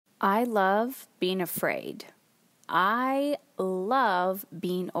I love being afraid. I love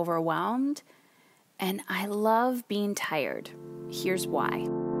being overwhelmed. And I love being tired. Here's why.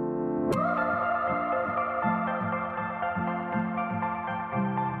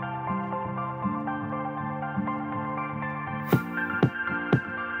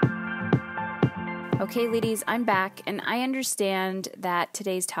 Okay, ladies, I'm back, and I understand that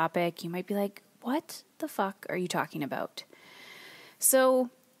today's topic, you might be like, what the fuck are you talking about?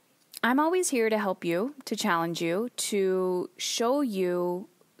 So I'm always here to help you, to challenge you, to show you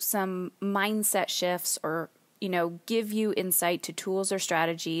some mindset shifts or, give you insight to tools or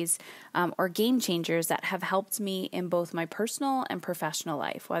strategies or game changers that have helped me in both my personal and professional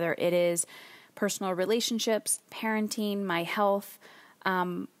life, whether it is personal relationships, parenting, my health,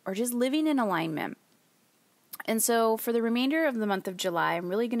 or just living in alignment. And so for the remainder of the month of July, I'm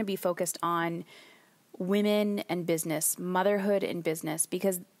really going to be focused on women and business, motherhood and business,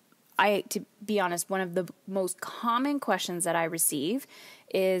 because to be honest, one of the most common questions that I receive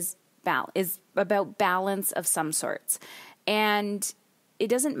is about balance of some sorts. And it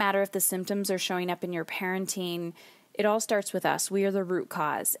doesn't matter if the symptoms are showing up in your parenting. It all starts with us. We are the root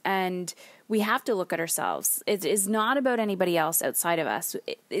cause, and we have to look at ourselves. It is not about anybody else outside of us.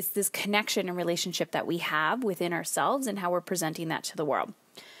 It's this connection and relationship that we have within ourselves and how we're presenting that to the world.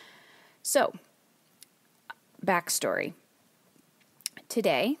 So, backstory.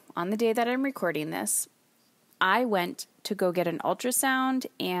 Today, on the day that I'm recording this, I went to go get an ultrasound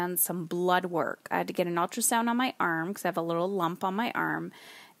and some blood work. I had to get an ultrasound on my arm because I have a little lump on my arm,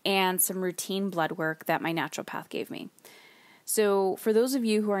 and some routine blood work that my naturopath gave me. So for those of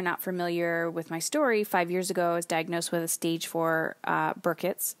you who are not familiar with my story, 5 years ago I was diagnosed with a stage 4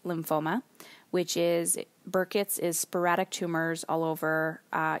 Burkitt's lymphoma, which is Burkitt's is sporadic tumors all over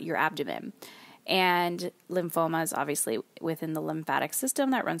your abdomen. And lymphoma is obviously within the lymphatic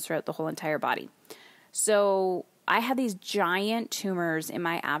system that runs throughout the whole entire body. So I had these giant tumors in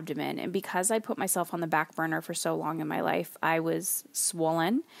my abdomen, and because I put myself on the back burner for so long in my life, I was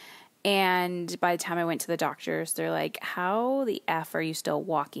swollen. And by the time I went to the doctors, they're like, how the F are you still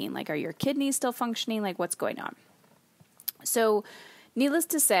walking? Like, are your kidneys still functioning? Like, what's going on? So needless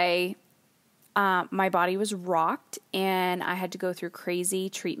to say, my body was rocked, and I had to go through crazy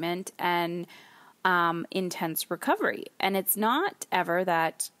treatment and intense recovery. And it's not ever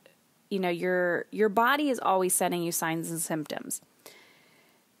that your body is always sending you signs and symptoms.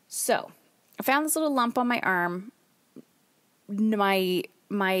 So I found this little lump on my arm. My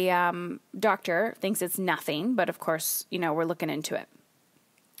doctor thinks it's nothing, but of course, we're looking into it.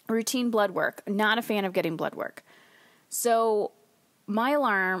 Routine blood work. Not a fan of getting blood work. So my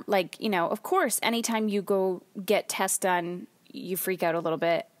alarm, of course, anytime you go get tests done, you freak out a little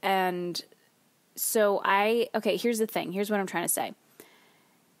bit. And so here's the thing. Here's what I'm trying to say.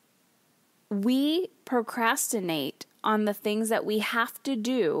 We procrastinate on the things that we have to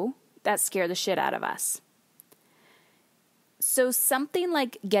do that scare the shit out of us. So something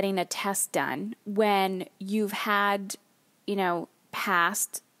like getting a test done when you've had,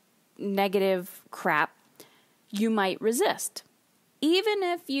 past negative crap, you might resist. Even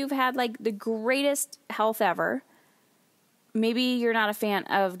if you've had the greatest health ever, maybe you're not a fan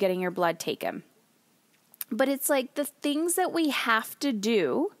of getting your blood taken. But it's the things that we have to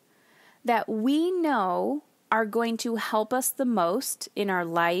do that we know are going to help us the most in our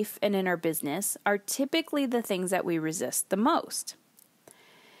life and in our business are typically the things that we resist the most.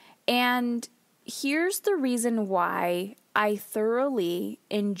 And here's the reason why I thoroughly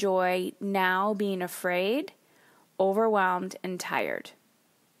enjoy now being afraid, overwhelmed, and tired.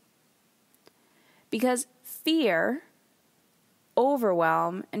 Because fear,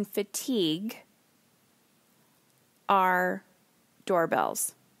 overwhelm, and fatigue are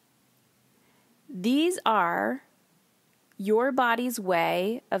doorbells. These are your body's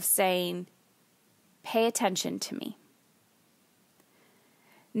way of saying, pay attention to me.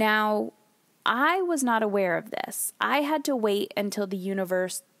 Now, I was not aware of this. I had to wait until the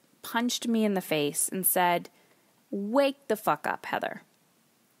universe punched me in the face and said, wake the fuck up, Heather.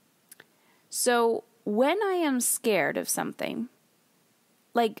 So when I am scared of something,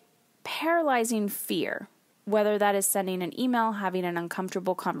 like paralyzing fear, whether that is sending an email, having an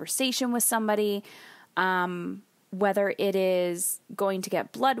uncomfortable conversation with somebody, whether it is going to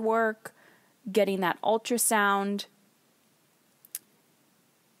get blood work, getting that ultrasound,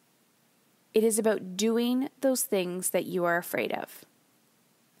 it is about doing those things that you are afraid of.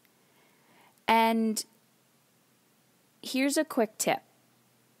 And here's a quick tip.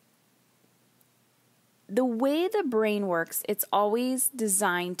 The way the brain works, it's always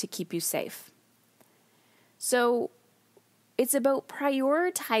designed to keep you safe. So It's about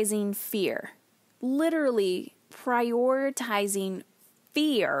prioritizing fear, literally prioritizing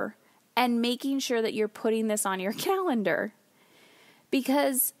fear and making sure that you're putting this on your calendar.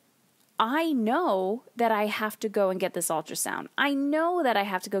 Because I know that I have to go and get this ultrasound. I know that I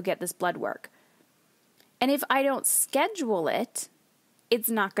have to go get this blood work. And if I don't schedule it,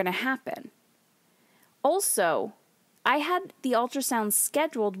 it's not going to happen. Also, I had the ultrasound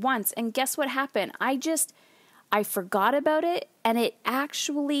scheduled once, and guess what happened? I forgot about it, and it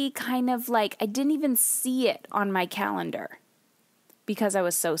actually kind of like, I didn't even see it on my calendar because I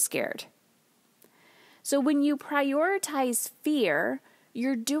was so scared. So when you prioritize fear,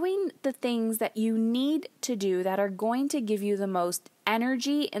 you're doing the things that you need to do that are going to give you the most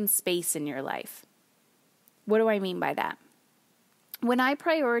energy and space in your life. What do I mean by that? When I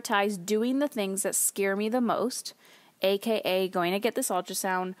prioritize doing the things that scare me the most, aka going to get this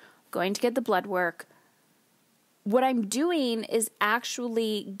ultrasound, going to get the blood work, what I'm doing is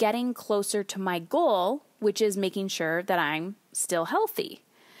actually getting closer to my goal, which is making sure that I'm still healthy.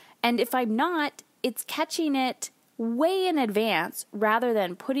 And if I'm not, it's catching it way in advance rather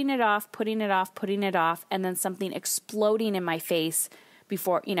than putting it off, and then something exploding in my face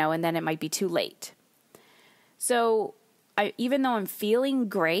before, and then it might be too late. So even though I'm feeling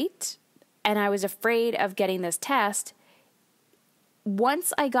great and I was afraid of getting this test,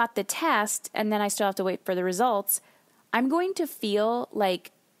 once I got the test and then I still have to wait for the results, I'm going to feel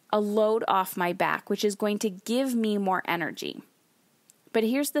like a load off my back, which is going to give me more energy. But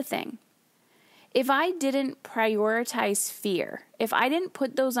here's the thing. If I didn't prioritize fear, if I didn't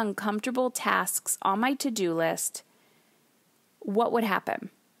put those uncomfortable tasks on my to-do list, what would happen?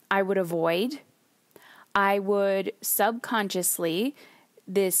 I would avoid. I would subconsciously,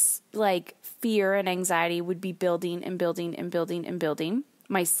 this like fear and anxiety would be building and building and building and building.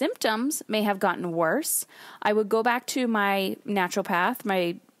 My symptoms may have gotten worse. I would go back to my naturopath,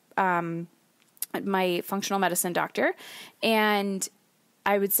 my functional medicine doctor, and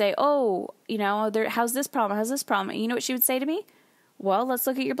I would say, how's this problem? And you know what she would say to me? Well, let's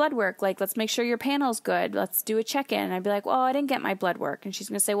look at your blood work. Like, let's make sure your panel's good. Let's do a check-in. And I'd be like, well, I didn't get my blood work. And she's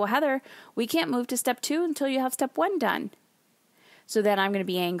going to say, well, Heather, we can't move to step 2 until you have step 1 done. So then I'm going to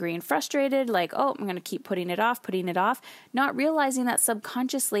be angry and frustrated, like, I'm going to keep putting it off, not realizing that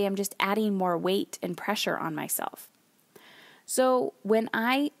subconsciously I'm just adding more weight and pressure on myself. So when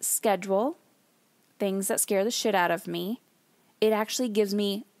I schedule things that scare the shit out of me, it actually gives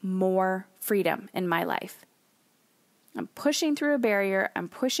me more freedom in my life. I'm pushing through a barrier, I'm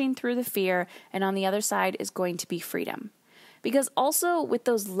pushing through the fear, and on the other side is going to be freedom. Because also with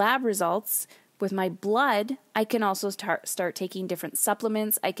those lab results, with my blood, I can also start taking different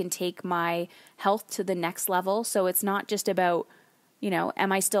supplements. I can take my health to the next level. So it's not just about,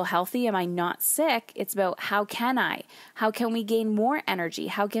 am I still healthy? Am I not sick? It's about how can we gain more energy?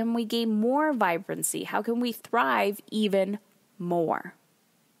 How can we gain more vibrancy? How can we thrive even more?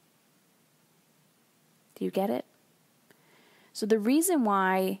 Do you get it? So the reason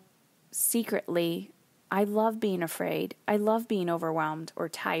why secretly I love being afraid, I love being overwhelmed or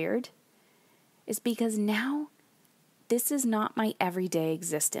tired, is because now this is not my everyday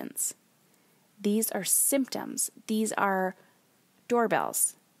existence. These are symptoms. These are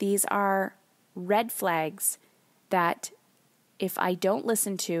doorbells. These are red flags that if I don't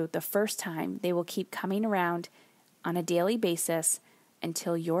listen to the first time, they will keep coming around on a daily basis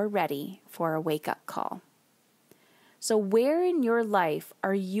until you're ready for a wake-up call. So where in your life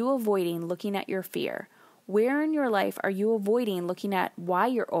are you avoiding looking at your fear? Where in your life are you avoiding looking at why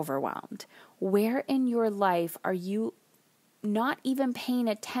you're overwhelmed? Where in your life are you not even paying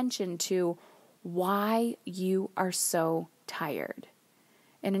attention to why you are so tired?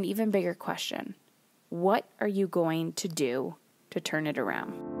 And an even bigger question, what are you going to do to turn it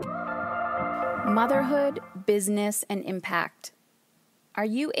around? Motherhood, business, and impact. Are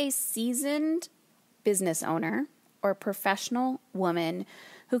you a seasoned business owner or professional woman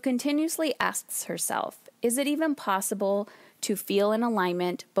who continuously asks herself, is it even possible to feel in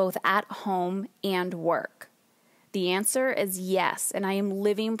alignment both at home and work? The answer is yes, and I am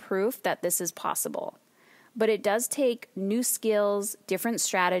living proof that this is possible. But it does take new skills, different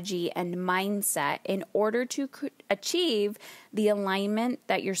strategy, and mindset in order to achieve the alignment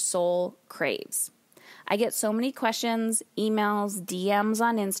that your soul craves. I get so many questions, emails, DMs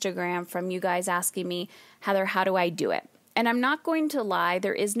on Instagram from you guys asking me, Heather, how do I do it? And I'm not going to lie,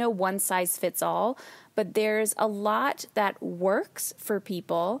 there is no one size fits all, but there's a lot that works for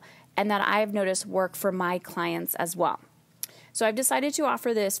people and that I've noticed work for my clients as well. So I've decided to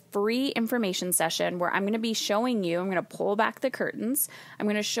offer this free information session where I'm going to be showing you, I'm going to pull back the curtains. I'm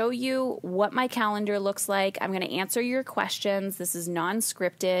going to show you what my calendar looks like. I'm going to answer your questions. This is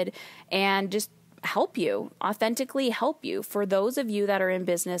non-scripted and just help you, authentically help you for those of you that are in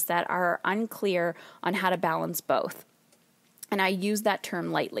business that are unclear on how to balance both. And I use that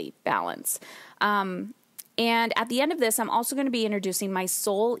term lightly, balance. And at the end of this, I'm also going to be introducing my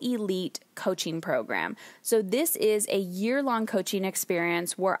Soul Elite coaching program. So this is a year-long coaching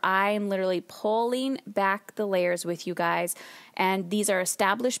experience where I'm literally pulling back the layers with you guys. And these are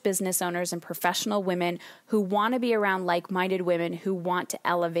established business owners and professional women who want to be around like-minded women who want to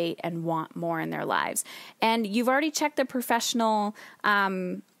elevate and want more in their lives. And you've already checked the professional,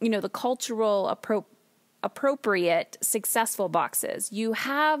 the cultural appropriate, successful boxes. You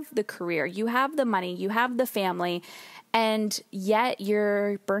have the career, you have the money, you have the family, and yet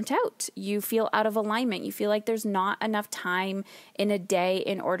you're burnt out. You feel out of alignment. You feel like there's not enough time in a day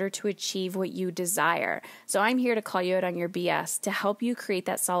in order to achieve what you desire. So I'm here to call you out on your BS, to help you create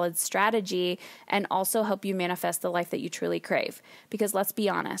that solid strategy and also help you manifest the life that you truly crave. Because let's be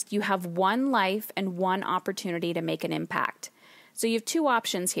honest, you have one life and one opportunity to make an impact. So you have two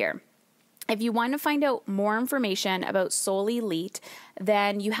options here. If you want to find out more information about Soul Elite,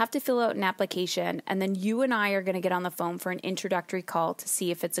 then you have to fill out an application, and then you and I are going to get on the phone for an introductory call to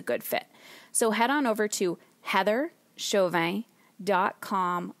see if it's a good fit. So head on over to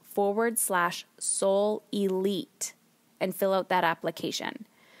heatherchauvin.com/Soul Elite and fill out that application.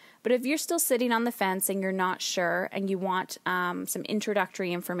 But if you're still sitting on the fence and you're not sure and you want some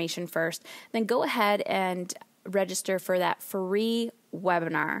introductory information first, then go ahead and register for that free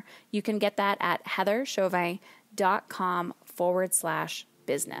webinar. You can get that at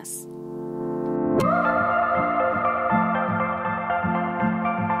heatherchauvin.com/business.